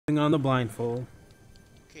On the blindfold.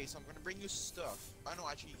 Okay, so I'm gonna bring you stuff. Oh no,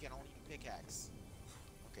 actually, you can only do pickaxe.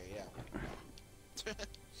 Okay, yeah.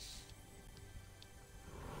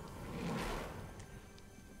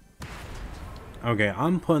 Okay,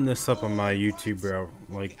 I'm putting this up on my Oh, YouTube, what? bro. Okay,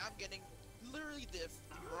 Like, I'm getting literally the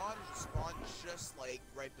marauders spawn just like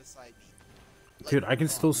right beside me. Like dude, I can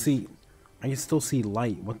still props. see. I can still see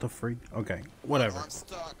light. What the freak? Okay, Oh no, whatever. I'm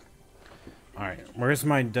stuck. All right, where's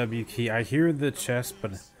my W key? I hear the chest,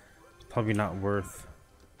 but it's probably not worth.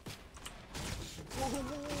 Whoa, whoa,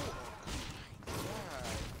 whoa, whoa. Oh my god.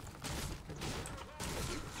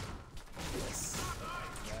 Yes.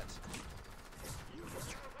 That.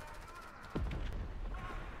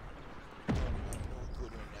 No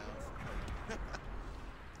good right now.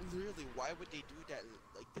 Literally, why would they do that?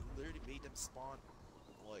 Like, they literally made them spawn.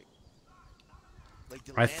 Like,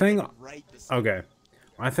 they I landed think. right beside. Okay,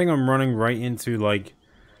 I think I'm running right into like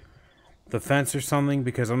the fence or something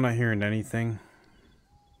because I'm not hearing anything.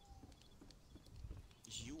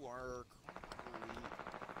 You are currently.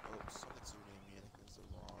 Oh, something's zooming me. I think it's the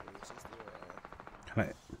wrong. It says there.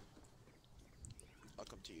 Can I'll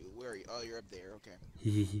come to you. Where are you? Oh, you're up there. Okay.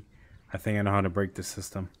 I? I think I know how to break the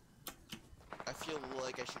system. I feel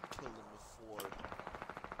like I should kill them before.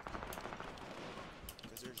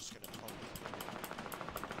 Because they're just gonna pump me.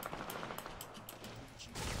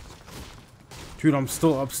 Dude, I'm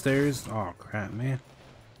still upstairs. Oh crap, man.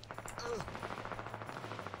 Ugh.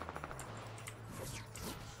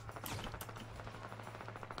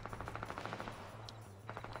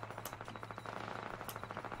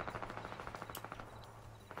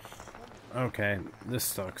 Okay, this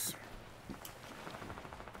sucks.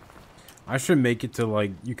 I should make it to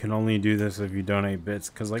like you can only do this if you donate bits,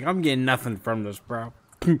 cause like I'm getting nothing from this, bro.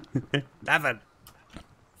 Nothing.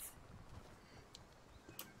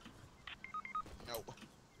 No.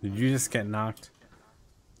 Did you just get knocked?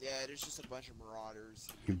 Yeah, there's just a bunch of marauders.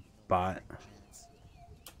 You No bot. chance.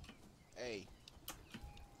 Hey.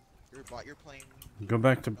 You're a bot. You're playing. Go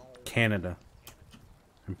back to No. Canada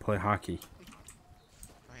and play hockey.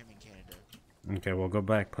 I am in Canada. Okay, well go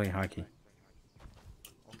back play hockey.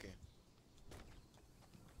 Okay.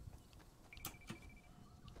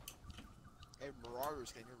 Hey,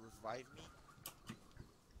 marauders, can you revive me?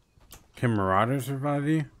 Can Marauders revive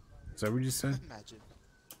you? Is that what you said? Imagine.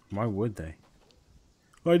 Why would they?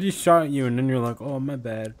 Well, I just shot you and then you're like, oh my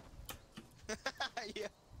bad. Yeah.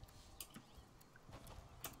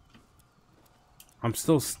 I'm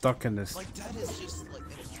still stuck in this. Like, that is just, like,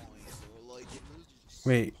 annoying, bro. Like, it literally just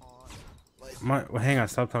Wait. spawn. Like, Well, hang on,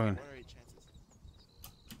 stop talking. what are your chances?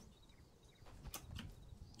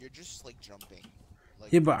 You're just, like, jumping.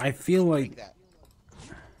 Like, Yeah, but I feel like that.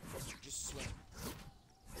 Just swing.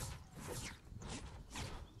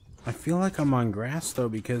 I'm on grass though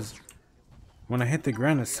because when I hit the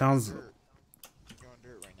ground it sounds. You're on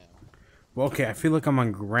dirt right now. Well, okay, I feel like I'm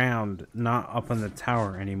on ground, not up in the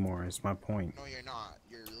tower anymore. Is my point. No, you're not.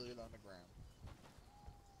 You're literally on the ground.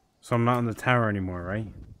 So I'm not in the tower anymore, right?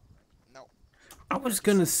 No. I was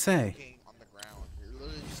gonna say. Looking on the ground. You're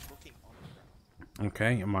literally just looking on the ground.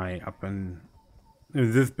 Okay, am I up in?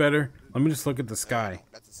 Is this better? Let me just look at the No, sky.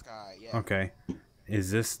 that's the sky. Yeah. Okay, is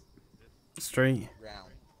this straight? Ground.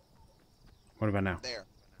 What about now? There.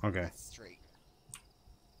 Okay. That's straight.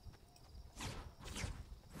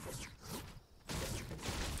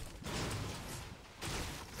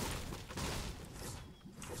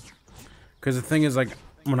 Because the thing is, like,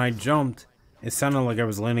 when I jumped, it sounded like I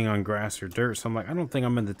was landing on grass or dirt. So I'm like, I don't think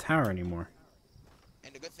I'm in the tower anymore.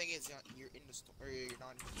 And the good thing is you're in the or you're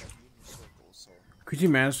not in the union circle, so. Could you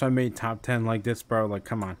imagine if I made top 10 like this, bro? Like,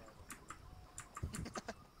 come on.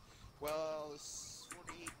 Well, there's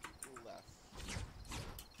 48 people left.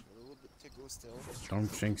 A little bit to go still.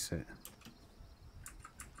 Don't jinx it.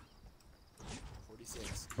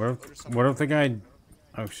 46. What if the guy...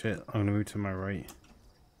 Oh, shit. I'm gonna move to my right.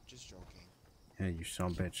 Just joking. Yeah, you son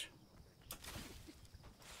of a bitch.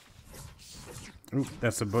 Oop,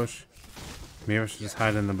 that's a bush. Maybe I should just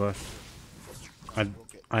hide in the bush.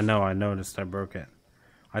 I know, I noticed I broke it.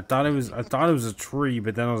 I thought it was a tree,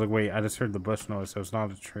 but then I was like, wait, I just heard the bush noise, so it's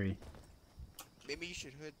not a tree. Maybe you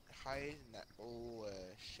should hide in that old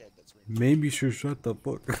shed that's right. Maybe you should shut the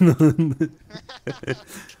fuck.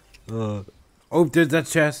 Oh, there's that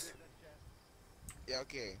chest. Yeah,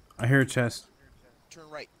 okay. I hear a chest. Turn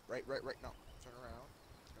right. Right. No. Turn around.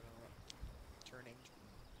 Turning.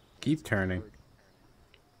 Keep turning.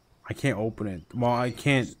 I can't open it. Well, I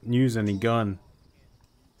can't use any gun.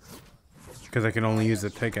 Because I can only use the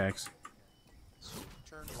pickaxe.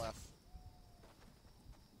 Turn left.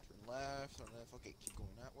 Turn left. Okay, keep going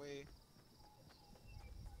that way.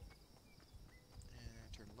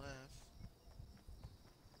 And turn left.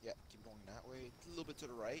 to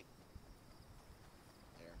the right.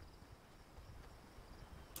 There.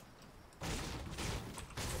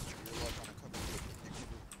 You're like on a covered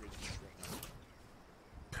bridge right now.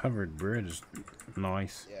 Covered bridge.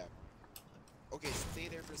 Nice. Yeah. Okay, stay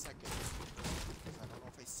there for a second. I don't know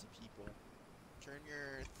if I see people. Turn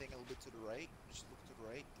your thing a little bit to the right. Just look to the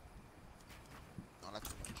right. No, not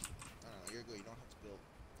too much. No, you're good. You don't have to build.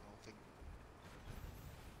 I don't think.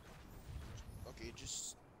 Okay,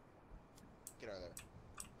 just get out of there.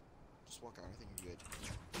 Just walk out. I think you're good.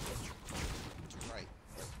 Turn right.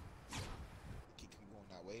 Keep going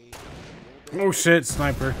that way. Oh shit,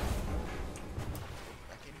 sniper.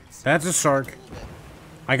 I can't even see That's a you. shark. A little bit.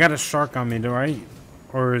 I got a shark on me, right?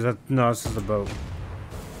 Or is that... No, this is the boat.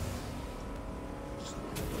 Just a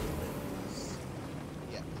little bit.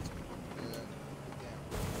 Yeah, that's good. Down.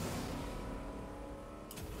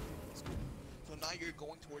 That's good. So now you're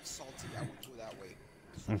going towards Salty. I would go that way.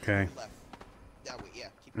 So Okay. left. That way, yeah.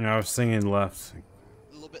 Keep No, I was thinking left.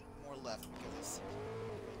 a little bit more left because I see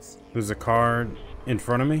people. I see you. There's a car in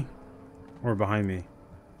front of me? Or behind me?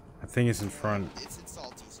 I think it's in front. It's in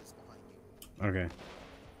Salty, so it's behind you. Okay.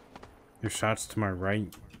 Your shot's to my right.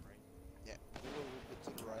 Yeah, go a little bit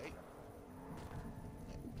to the right.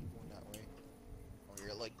 Yeah, keep going that way. Oh,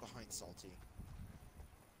 you're like behind Salty.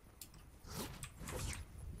 I'll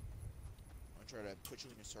try to put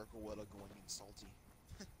you in a circle while I'm going in Salty.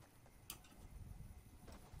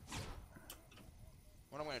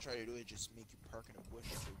 What I'm gonna try to do is just make you park in a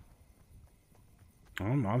bush too.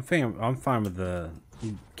 I'm fine with the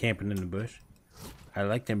camping in the bush. I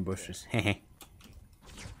like them bushes. Heh.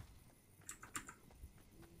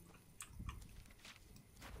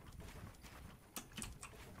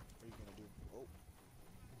 What are you gonna do? Oh,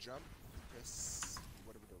 jump, press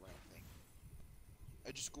whatever the ramp thing.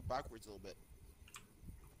 I just go backwards a little bit.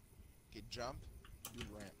 Okay, jump, do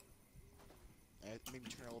the ramp. And maybe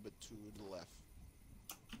turn a little bit to the left.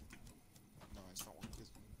 No, it's not working.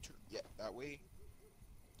 Yeah, that way.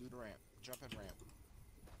 Do the ramp. Jump and ramp.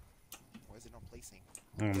 Why is it not placing?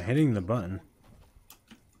 I'm hitting the button.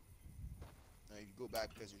 No, you go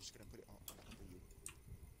back because you're just gonna put it on top of you.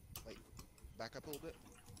 Like, back up a little bit.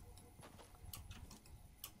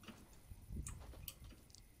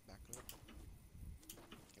 Back up.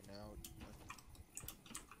 Okay, now.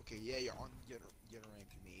 Okay, yeah, you're on the other ramp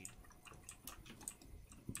you made.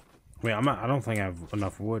 Wait, I'm not, I don't think I have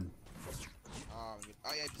enough wood. Oh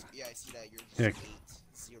yeah, I see that. You're just Yeah. 8,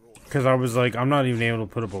 0. Because I was like, I'm not even able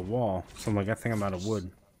to put up a wall. So I'm like, I think I'm out of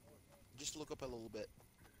wood. Just look up a little bit.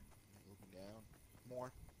 Looking down.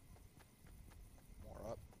 More.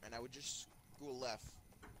 More up. And I would just go left.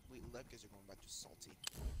 Wait, left because you're going back to Salty.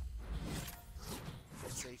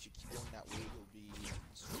 Let's say if you keep going that way, you'll be in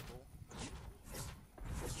a circle.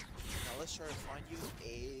 Now let's try to find you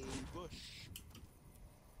a bush.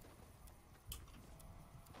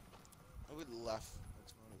 Look at the left.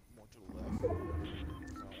 Let's go more to the left. I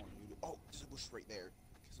don't want you to... Oh, there's a bush right there.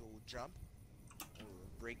 So we'll jump. Or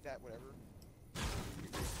break that, whatever.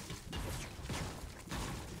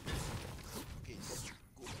 Okay, go,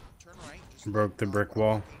 turn right. Just Broke the brick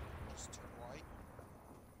wall. Just turn right.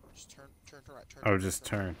 Just turn right. Oh, just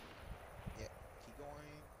turn. Yeah, keep going.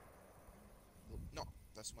 No,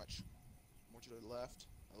 that's much. More to the left.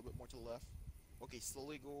 A little bit more to the left. Okay,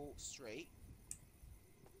 slowly go straight.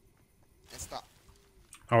 And stop.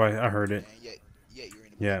 Oh, I heard it. And yeah, you're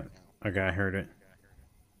in a Yeah. building now. Okay, I heard it.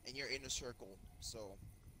 And you're in a circle, so.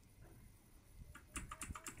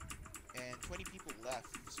 And 20 people left,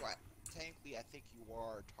 so technically I think you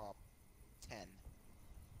are top 10.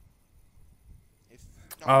 If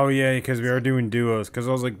no, Oh yeah, because we are doing duos. Because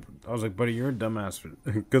I was like, buddy, you're a dumbass.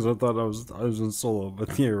 Because I thought I was in solo,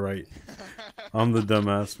 but you're right. I'm the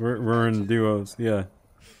dumbass. We're in duos. Yeah.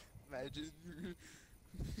 Imagine.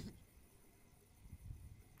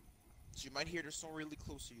 So you might hear the storm really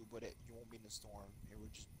close to you, but you won't be in the storm. It will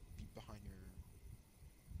just be behind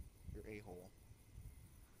your a-hole.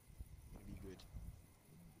 It'll be good.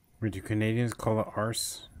 Wait, do Canadians call it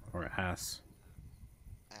arse or ass?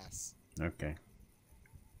 Ass. Okay.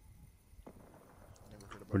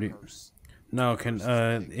 Never heard What do you- about arse. No,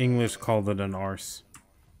 can English called it an arse?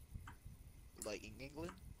 Like in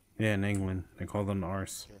England? Yeah, in England they call it an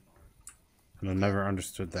arse, Okay. and I never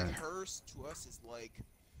understood Like that. hearse to us is like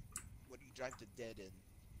what you drive the dead in.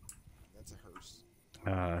 That's a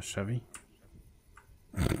hearse. Chevy?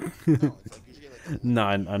 No, it's like usually like a No,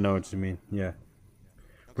 I know what you mean. Yeah.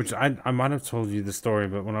 Which I might have told you the story,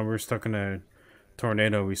 but when we were stuck in a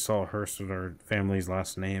tornado, we saw a hearse with our family's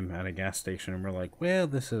last name at a gas station, and we're like, well,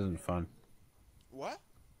 this isn't fun. What?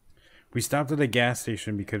 We stopped at a gas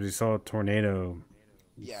station because we saw a tornado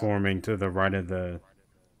Yeah. forming to the right of the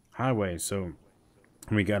highway. So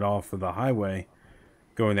we got off of the highway,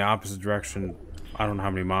 going the opposite direction. I don't know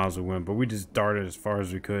how many miles we went, but we just darted as far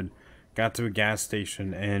as we could. Got to a gas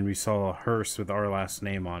station, and we saw a hearse with our last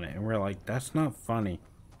name on it. And we're like, that's not funny.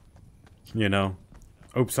 You know?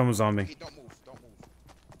 Oh, someone's on me. Okay, don't move. Don't move.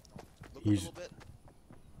 Look up a He's... little bit.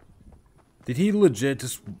 Did he legit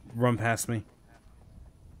just run past me?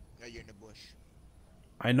 No, you're in the bush.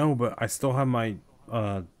 I know, but I still have my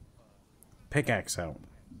pickaxe out.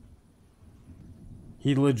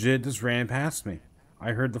 He legit just ran past me.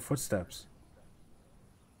 I heard the footsteps.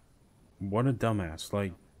 What a dumbass.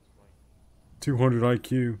 Like, 200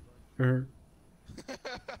 IQ.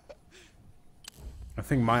 I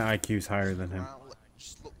think my IQ is higher than him.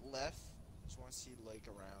 Just look left. Just want to see, like,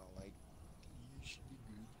 around. Like, you should be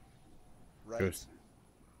good. Right. Ghost.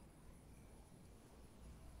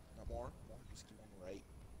 Not more. More. Just keep on right.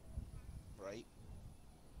 Right.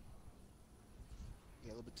 Yeah,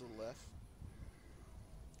 a little bit to the left.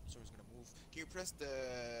 So he's gonna move. Can you press the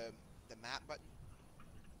map button?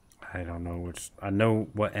 I don't know which. I know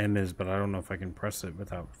what M is, but I don't know if I can press it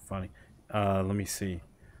without funny. Let me see.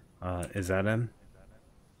 Is that M?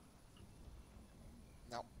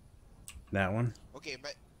 No. That one? Okay,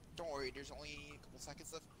 but don't worry. There's only a couple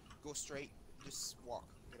seconds left. Go straight. Just walk.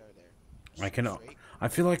 Get out of there. Just I can. go straight. I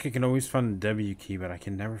feel like I can always find the W key, but I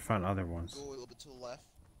can never find other ones. Go a little bit to the left.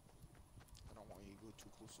 I don't want you to go too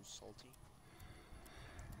close to salty.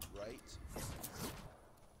 Right.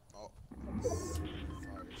 Oh.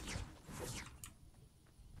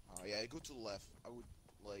 Yeah, go to the left. I would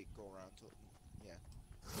like go around to yeah.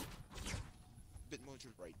 Bit more to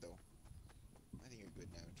the right though. I think you're good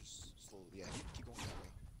now. Just slowly, yeah. Keep going that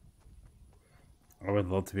way. I would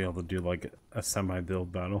love to be able to do like a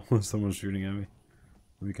semi-build battle with someone shooting at me.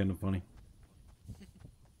 It'd be kind of funny.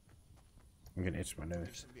 I'm gonna itch my nose.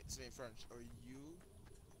 There's somebody in front. Are you?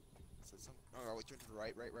 Is that some? Oh, wait, turn to the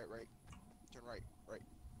right. Turn right.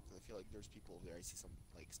 Because I feel like there's people over there. I see some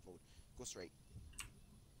like explode. Go straight.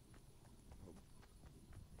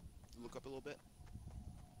 Look up a little bit.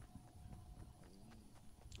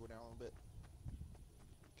 Go down a little bit.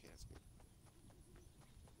 Okay, that's good.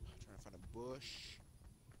 I'm trying to find a bush.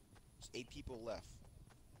 There's 8 people left.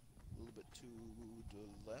 A little bit to the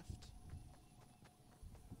left.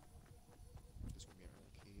 This one here.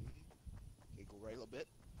 Okay. Okay, go right a little bit.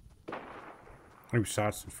 Ooh,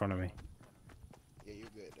 shots in front of me. Yeah, you're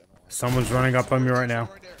good. I don't want Someone's running up on me right now.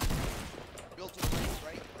 Build to the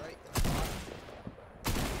right.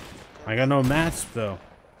 I got no mats though.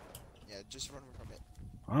 Yeah, just run from it.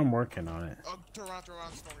 I'm working on it. Oh, turn around,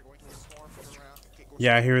 storm. We're going towards the storm, turn around. Okay, go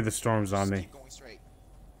Yeah, I straight. hear the storms on Just me. keep going straight.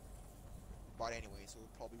 But anyway, so we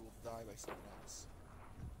probably will die by someone else.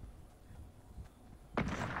 Oh,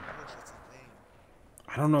 that's a thing.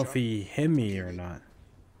 I don't know if he hit me or not.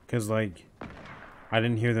 Cause like, I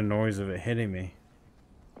didn't hear the noise of it hitting me.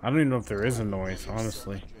 I don't even know if there is a noise, You're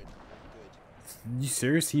honestly. 700. Good. You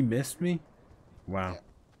serious? He missed me? Wow. Yeah.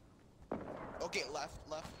 Okay, left.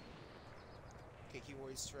 Okay,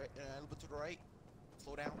 keyword straight, a little bit to the right.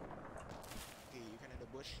 Slow down. Okay, you're kind of in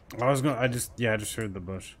the bush. I was gonna. I just heard the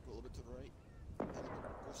bush. Go a little bit to the right. A little bit.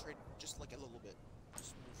 Go straight, just like a little bit.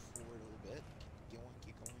 Just move forward a little bit.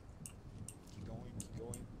 Keep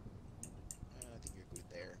going. I think you're good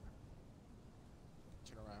there.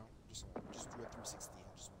 Turn around. Just do a 360.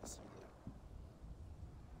 I just want to see like.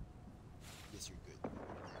 Yes, you're good.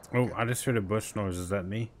 Oh, Okay. I just heard a bush noise. Is that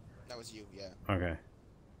me? That was you, yeah. Okay.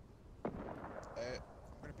 I'm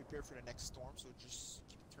gonna prepare for the next storm, so just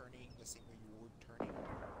keep turning the same way you were turning.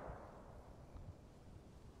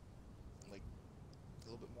 Like a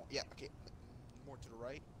little bit more. Yeah. Okay. More to the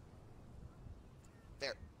right.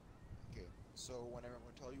 There. Okay. So whenever I'm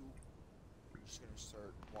gonna tell you, you're just gonna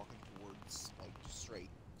start walking towards like straight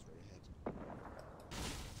ahead.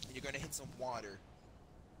 And you're gonna hit some water.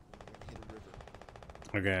 You're gonna hit a river.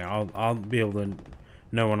 Okay. I'll be able to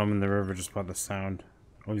know when I'm in the river just by the sound.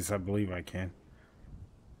 At least I believe I can.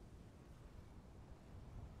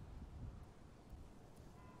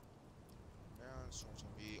 Now someone's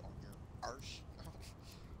gonna be on your arse.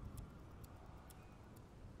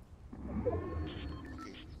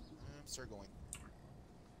 Okay. Start going.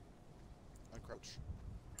 Uncrouch.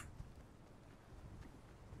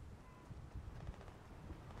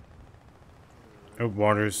 Oh,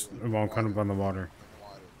 water's. Well, I'm kind of on the water.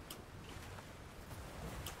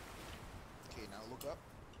 Okay, now look up.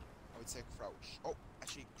 I would say crouch. Oh,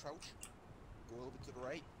 actually crouch. Go a little bit to the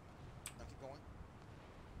right. Now keep going.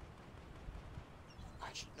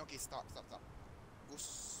 Actually, okay, stop. Go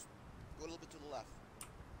a little bit to the left.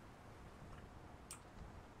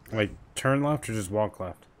 Like, turn left or just walk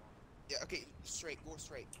left? Yeah, okay, Straight, go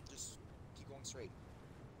straight. Just keep going straight.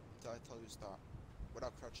 Until I tell you to stop.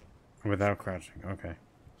 Without crouching. Without crouching, okay.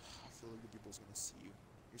 I feel like the people's gonna see you.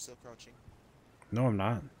 You're still crouching? No, I'm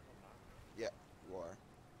not. Yeah, you are.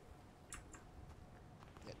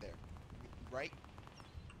 Yeah, there. Right?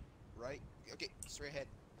 Right? Okay, straight ahead.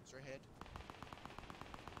 Straight ahead.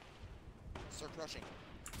 Start crouching.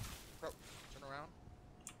 Crouch. Turn around.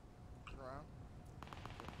 Turn around.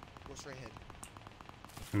 Go straight ahead.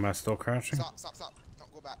 Am I still crouching? Stop, stop, stop. No,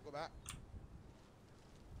 go back, go back.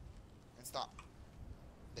 And stop.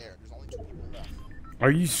 There, there's only 2 people left.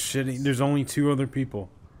 Are you shitting? There's only 2 other people.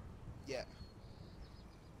 Yeah.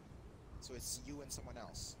 So it's you and someone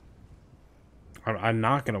else. I'm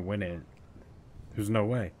not gonna win it. There's no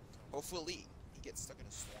way. Hopefully, he gets stuck in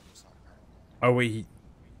a storm or something. I don't know. Oh wait,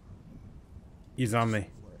 he's on me.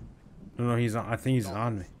 No, he's on. I think he's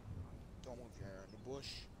on me. Don't move your hair in the bush.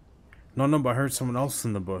 No, but I heard someone else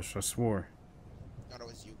in the bush. I swore. No, that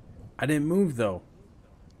was you. I didn't move though.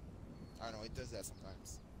 I know, it does that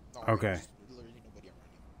sometimes. No, Okay. there's literally nobody around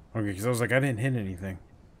you. Okay, because I was like, I didn't hit anything.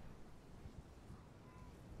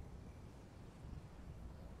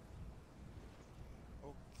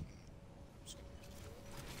 Okay. I'm just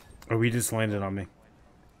gonna... Oh, he just landed on me.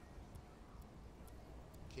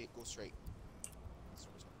 Okay, go straight.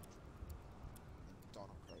 Don't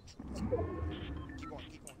crouch. Keep going,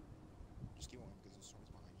 keep going. Just keep going because the storm is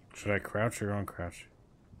behind you. Should I crouch or uncrouch?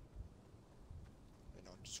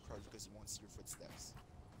 No, just crouch because you won't see your footsteps.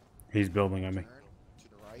 He's building on me. Turn to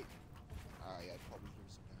the right. Yeah, probably hear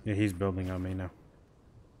some guy. Yeah, he's building on me now.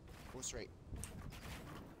 Go straight.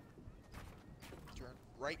 Turn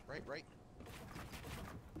right, right, right.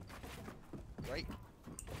 Right.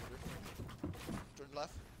 Turn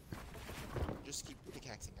left. Just keep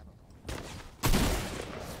pickaxing, I don't know.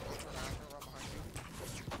 Oh, turn around behind you.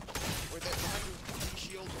 Wait there, behind you.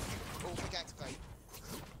 Shield. Oh, pickaxe fight.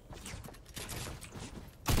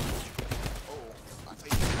 Oh, I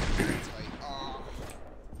faked it. Pickaxe fight. Oh.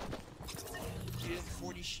 He didn't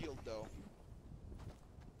 40 shield though.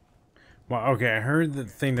 Well, okay, I heard the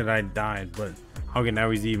thing that I died, but okay, now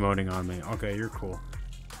he's emoting on me. Okay, you're cool.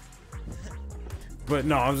 But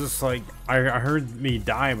no, I was just like, I heard me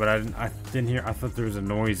die, but I didn't hear. I thought there was a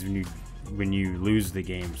noise when you lose the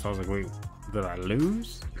game. So I was like, wait, did I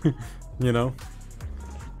lose? You know.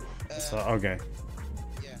 So okay.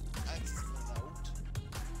 Yeah, X out.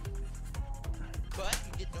 But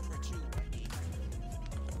you did number 2. I mean.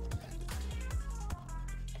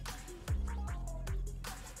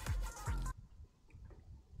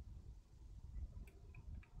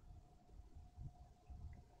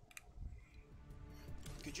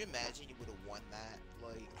 Could you imagine you would have won that?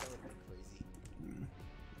 Like, that would have been crazy.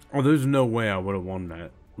 Oh, there's no way I would have won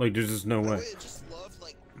that. Like, there's just no I way. would just love,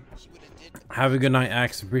 like, he would have did. Have a good night,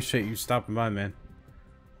 Axe. Appreciate you stopping by, man.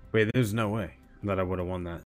 Wait, there's no way that I would have won that.